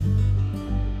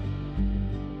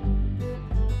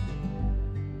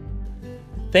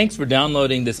Thanks for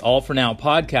downloading this All For Now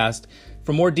podcast.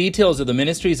 For more details of the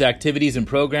ministry's activities and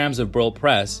programs of Burl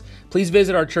Press, please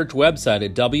visit our church website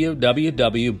at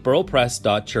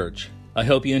www.burlpress.church. I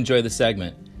hope you enjoy the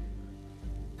segment.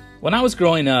 When I was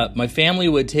growing up, my family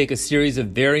would take a series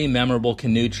of very memorable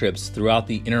canoe trips throughout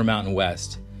the Intermountain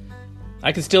West.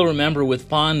 I can still remember with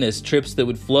fondness trips that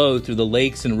would flow through the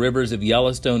lakes and rivers of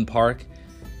Yellowstone Park.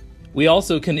 We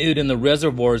also canoed in the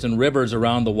reservoirs and rivers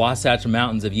around the Wasatch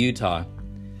Mountains of Utah.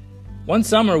 One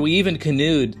summer, we even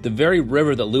canoed the very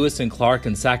river that Lewis and Clark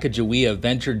and Sacagawea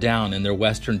ventured down in their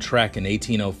western trek in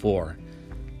 1804,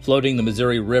 floating the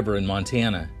Missouri River in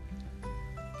Montana.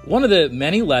 One of the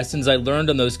many lessons I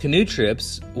learned on those canoe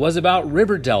trips was about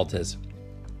river deltas.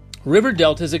 River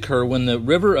deltas occur when the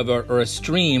river or a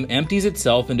stream empties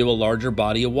itself into a larger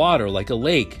body of water, like a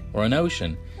lake or an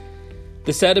ocean.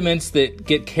 The sediments that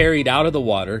get carried out of the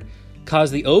water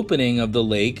cause the opening of the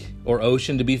lake or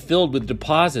ocean to be filled with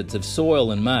deposits of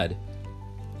soil and mud.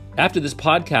 After this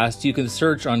podcast, you can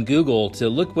search on Google to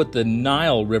look what the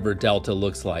Nile River Delta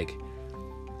looks like.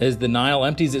 As the Nile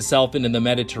empties itself into the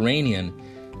Mediterranean,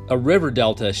 a river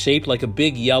delta shaped like a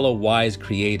big yellow Y is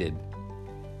created.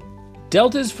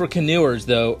 Deltas for canoers,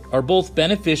 though, are both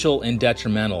beneficial and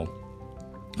detrimental.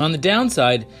 On the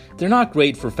downside, they're not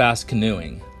great for fast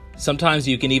canoeing. Sometimes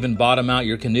you can even bottom out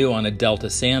your canoe on a delta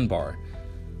sandbar.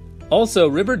 Also,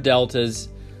 river deltas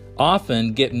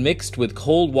often get mixed with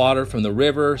cold water from the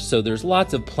river, so there's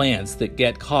lots of plants that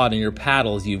get caught in your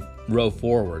paddle as you row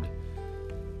forward.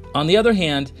 On the other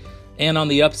hand, and on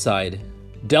the upside,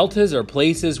 deltas are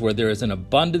places where there is an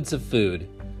abundance of food.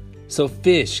 So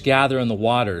fish gather in the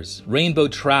waters. Rainbow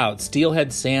trout,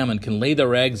 steelhead salmon can lay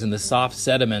their eggs in the soft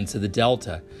sediments of the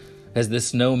delta as the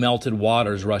snow-melted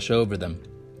waters rush over them.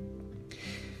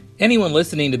 Anyone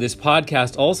listening to this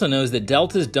podcast also knows that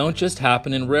deltas don't just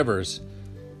happen in rivers.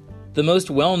 The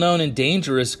most well-known and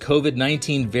dangerous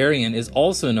COVID-19 variant is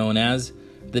also known as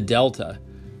the Delta.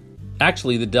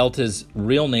 Actually, the Delta's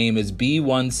real name is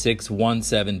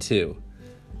B16172.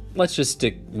 Let's just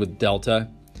stick with Delta.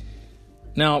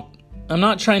 Now, I'm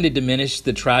not trying to diminish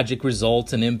the tragic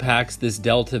results and impacts this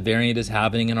Delta variant is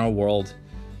having in our world.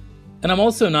 And I'm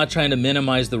also not trying to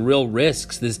minimize the real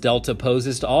risks this Delta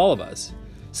poses to all of us.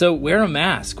 So wear a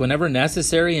mask whenever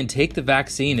necessary and take the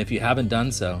vaccine if you haven't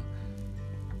done so.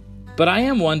 But I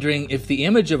am wondering if the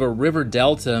image of a river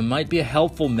delta might be a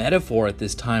helpful metaphor at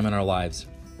this time in our lives.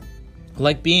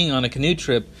 Like being on a canoe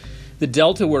trip, the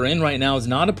delta we're in right now is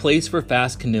not a place for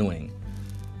fast canoeing.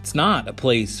 It's not a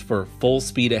place for full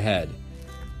speed ahead.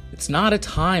 It's not a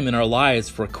time in our lives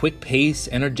for quick pace,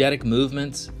 energetic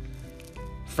movements.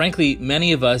 Frankly,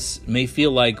 many of us may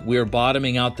feel like we're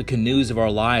bottoming out the canoes of our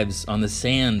lives on the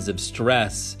sands of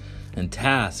stress and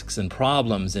tasks and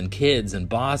problems and kids and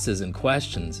bosses and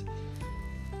questions.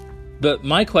 But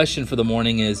my question for the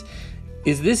morning is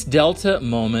this delta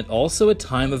moment also a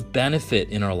time of benefit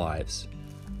in our lives?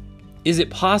 Is it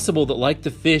possible that, like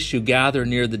the fish who gather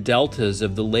near the deltas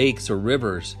of the lakes or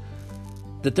rivers,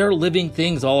 that there are living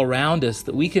things all around us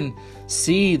that we can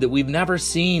see, that we've never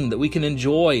seen, that we can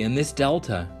enjoy in this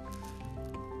delta?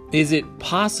 Is it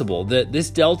possible that this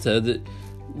delta, that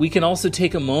we can also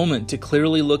take a moment to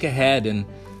clearly look ahead, and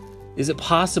is it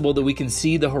possible that we can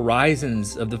see the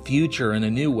horizons of the future in a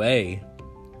new way?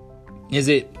 Is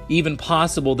it even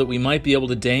possible that we might be able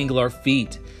to dangle our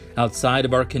feet outside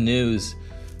of our canoes,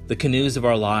 the canoes of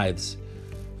our lives,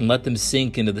 and let them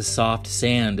sink into the soft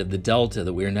sand of the delta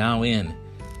that we are now in,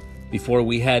 before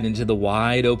we head into the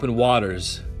wide open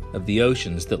waters of the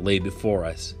oceans that lay before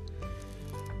us?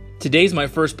 Today's my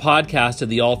first podcast of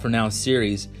the All For Now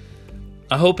series.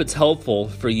 I hope it's helpful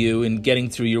for you in getting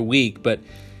through your week, but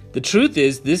the truth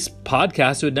is this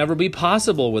podcast would never be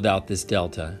possible without this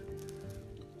delta.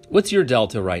 What's your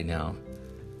delta right now?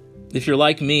 If you're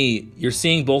like me, you're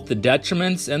seeing both the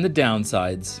detriments and the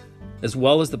downsides, as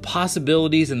well as the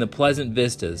possibilities and the pleasant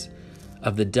vistas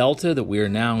of the delta that we are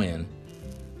now in.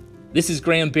 This is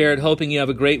Graham Barrett, hoping you have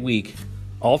a great week.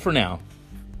 All for now.